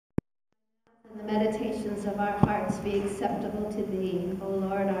And the meditations of our hearts be acceptable to Thee, O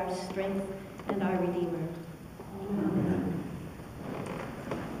Lord, our strength and our Redeemer. Amen.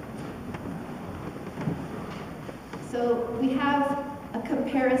 So we have a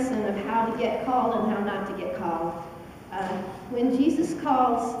comparison of how to get called and how not to get called. When Jesus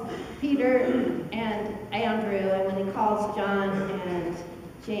calls Peter and Andrew, and when he calls John and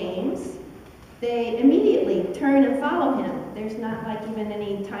James, they immediately turn and follow him. There's not like even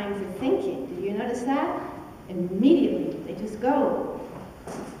any time for thinking. Did you notice that? Immediately, they just go.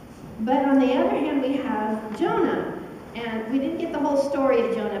 But on the other hand, we have Jonah. And we didn't get the whole story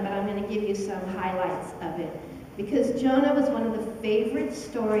of Jonah, but I'm going to give you some highlights of it. Because Jonah was one of the favorite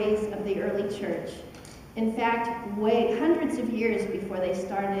stories of the early church. In fact, hundreds of years before they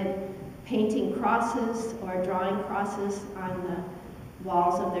started painting crosses or drawing crosses on the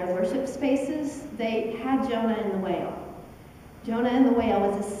walls of their worship spaces, they had Jonah and the whale. Jonah and the whale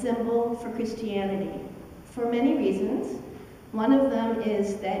was a symbol for Christianity for many reasons. One of them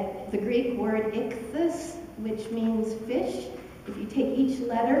is that the Greek word ichthus, which means fish, if you take each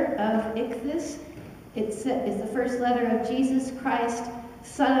letter of ichthus, it's the first letter of Jesus Christ,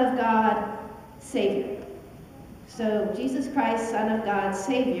 Son of God, Savior. So Jesus Christ, Son of God,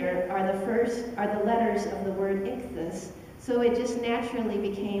 Savior are the letters of the word ichthus. So it just naturally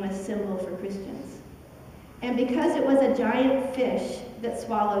became a symbol for Christians. And because it was a giant fish that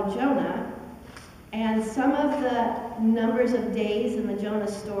swallowed Jonah, and some of the numbers of days in the Jonah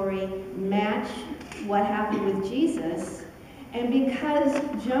story match what happened with Jesus, and because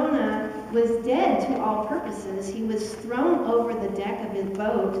Jonah was dead to all purposes, he was thrown over the deck of his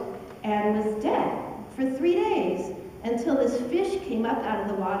boat and was dead for 3 days until this fish came up out of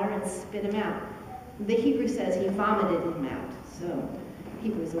the water and spit him out. The Hebrew says he vomited him out, so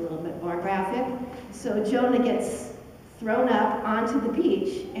Hebrew's a little bit more graphic. So Jonah gets thrown up onto the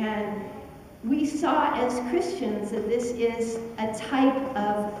beach, and we saw as Christians that this is a type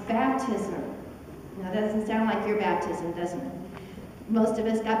of baptism. Now, that doesn't sound like your baptism, doesn't it? Most of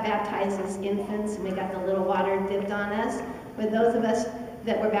us got baptized as infants, and we got the little water dipped on us. But those of us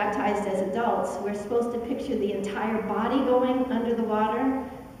that were baptized as adults, we're supposed to picture the entire body going under the water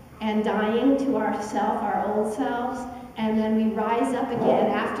and dying to ourself, our old selves, and then we rise up again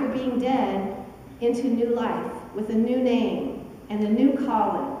after being dead into new life with a new name and a new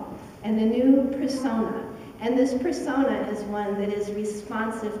calling and a new persona. And this persona is one that is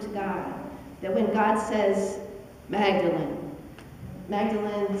responsive to God. That when God says, Magdalene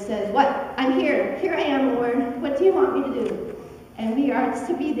says, what? I'm here. Here I am, Lord. What do you want me to do? And we are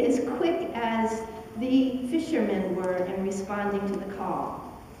to be as quick as the fishermen were in responding to the call.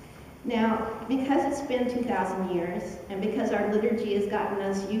 Now, because it's been 2,000 years, and because our liturgy has gotten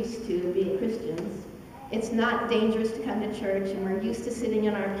us used to being Christians, it's not dangerous to come to church, and we're used to sitting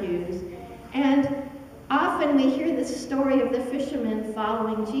in our pews. And often we hear this story of the fishermen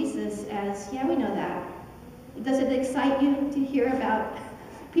following Jesus as, yeah, we know that. Does it excite you to hear about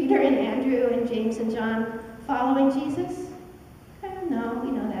Peter and Andrew and James and John following Jesus? No,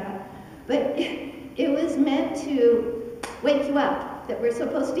 we know that. But it was meant to wake you up, that we're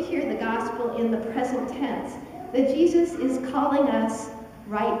supposed to hear the gospel in the present tense, that Jesus is calling us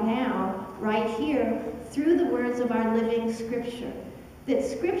right now, right here, through the words of our living Scripture. That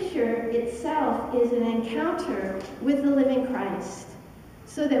Scripture itself is an encounter with the living Christ,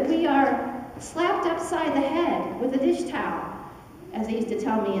 so that we are slapped upside the head with a dish towel. As they used to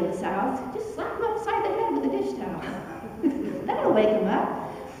tell me in the South, just slap him upside the head with a dish towel. That'll wake him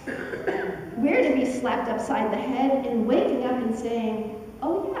up. We're to be slapped upside the head and waking up and saying,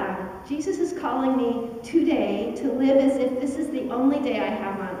 oh yeah, Jesus is calling me today to live as if this is the only day I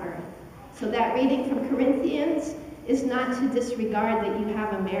have on earth. So that reading from Corinthians is not to disregard that you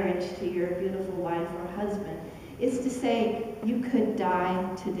have a marriage to your beautiful wife or husband. It's to say you could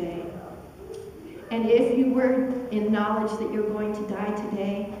die today. And if you were in knowledge that you're going to die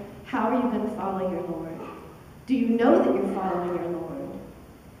today, how are you going to follow your Lord? Do you know that you're following your Lord?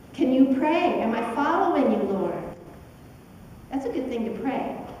 Can you pray? Am I following you, Lord? That's a good thing to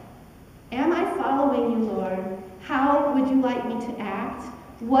pray. Am I following you, Lord? How would you like me to act?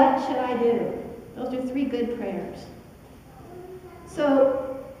 What should I do? Those are 3 good prayers.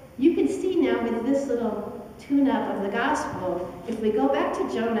 So you can see now with this little tune-up of the gospel, if we go back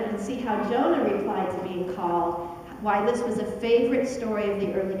to Jonah and see how Jonah replied to being called, why this was a favorite story of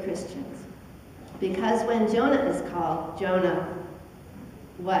the early Christians. Because when Jonah is called, Jonah,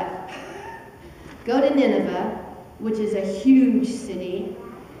 what? Go to Nineveh, which is a huge city,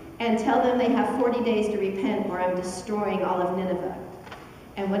 and tell them they have 40 days to repent or I'm destroying all of Nineveh.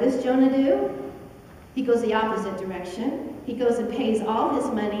 And what does Jonah do? He goes the opposite direction. He goes and pays all his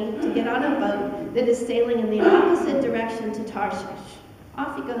money to get get on a boat that is sailing in the opposite direction to Tarshish.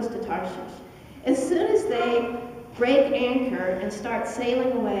 Off he goes to Tarshish. As soon as they break anchor and start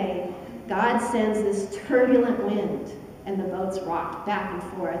sailing away, God sends this turbulent wind, and the boats rock back and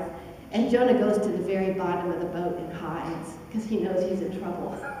forth. And Jonah goes to the very bottom of the boat and hides, because he knows he's in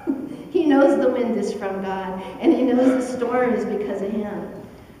trouble. He knows the wind is from God, and he knows the storm is because of him.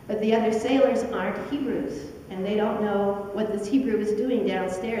 But the other sailors aren't Hebrews, and they don't know what this Hebrew is doing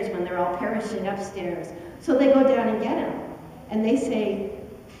downstairs when they're all perishing upstairs. So they go down and get him, and they say,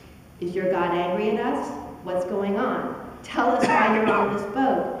 "Is your God angry at us? What's going on? Tell us why you're on this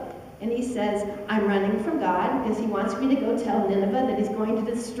boat." And he says, "I'm running from God because he wants me to go tell Nineveh that he's going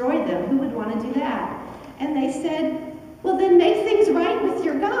to destroy them." Who would want to do that? And they said, "Well, then make things right with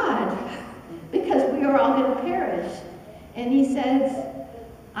your God, because we are all going to perish." And he says,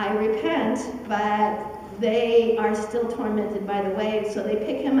 "I repent," but they are still tormented by the waves. So they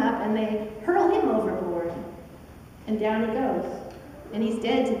pick him up and they hurl him overboard. And down he goes. And he's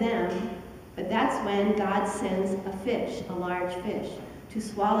dead to them. But that's when God sends a fish, a large fish, to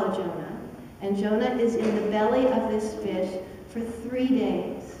swallow Jonah. And Jonah is in the belly of this fish for 3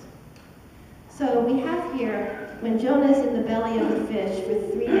 days. So we have here, when Jonah is in the belly of the fish for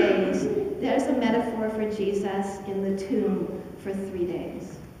 3 days, there's a metaphor for Jesus in the tomb for 3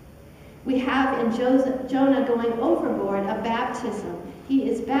 days. We have in Jonah going overboard a baptism. He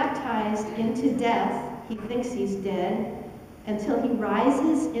is baptized into death. He thinks he's dead until he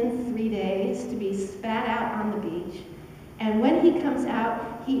rises in 3 days to be spat out on the beach. And when he comes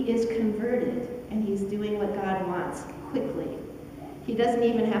out, he is converted, and he's doing what God wants quickly. He doesn't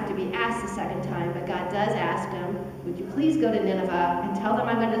even have to be asked the second time, but God does ask him, "Would you please go to Nineveh and tell them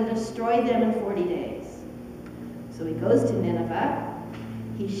I'm going to destroy them in 40 days? So he goes to Nineveh.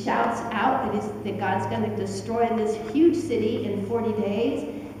 He shouts out that God's going to destroy this huge city in 40 days,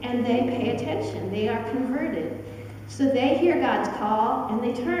 and they pay attention. They are converted. So they hear God's call, and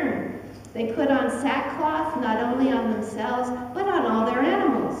they turn. They put on sackcloth, not only on themselves, but on all their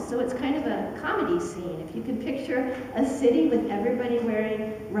animals. So it's kind of a comedy scene. If you could picture a city with everybody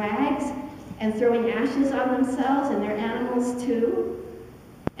wearing rags and throwing ashes on themselves and their animals too.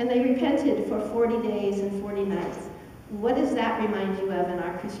 And they repented for 40 days and 40 nights. What does that remind you of in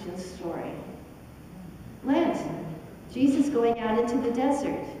our Christian story? Lent. Jesus going out into the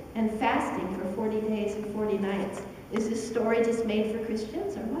desert and fasting for 40 days and 40 nights. Is this story just made for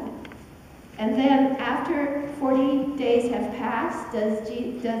Christians or what? And then after 40 days have passed,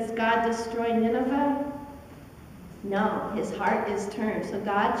 does God destroy Nineveh? No, his heart is turned. So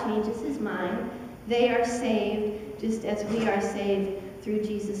God changes his mind. They are saved just as we are saved through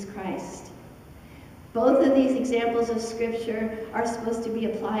Jesus Christ. Both of these examples of Scripture are supposed to be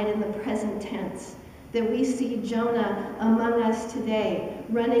applied in the present tense, that we see Jonah among us today,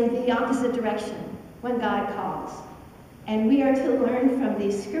 running the opposite direction when God calls. And we are to learn from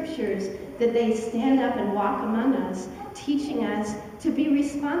these Scriptures that they stand up and walk among us, teaching us to be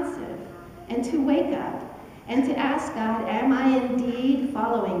responsive and to wake up and to ask God, am I indeed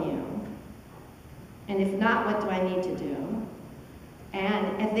following you? And if not, what do I need to do?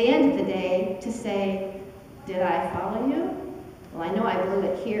 And at the end of the day, to say, did I follow you? Well, I know I blew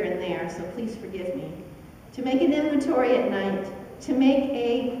it here and there, so please forgive me. To make an inventory at night, to make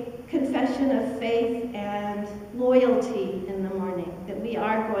a confession of faith and loyalty in the morning, that we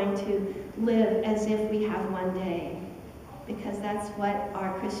are going to live as if we have one day, because that's what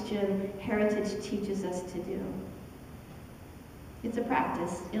our Christian heritage teaches us to do. It's a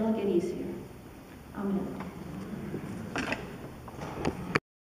practice. It'll get easier. Amen.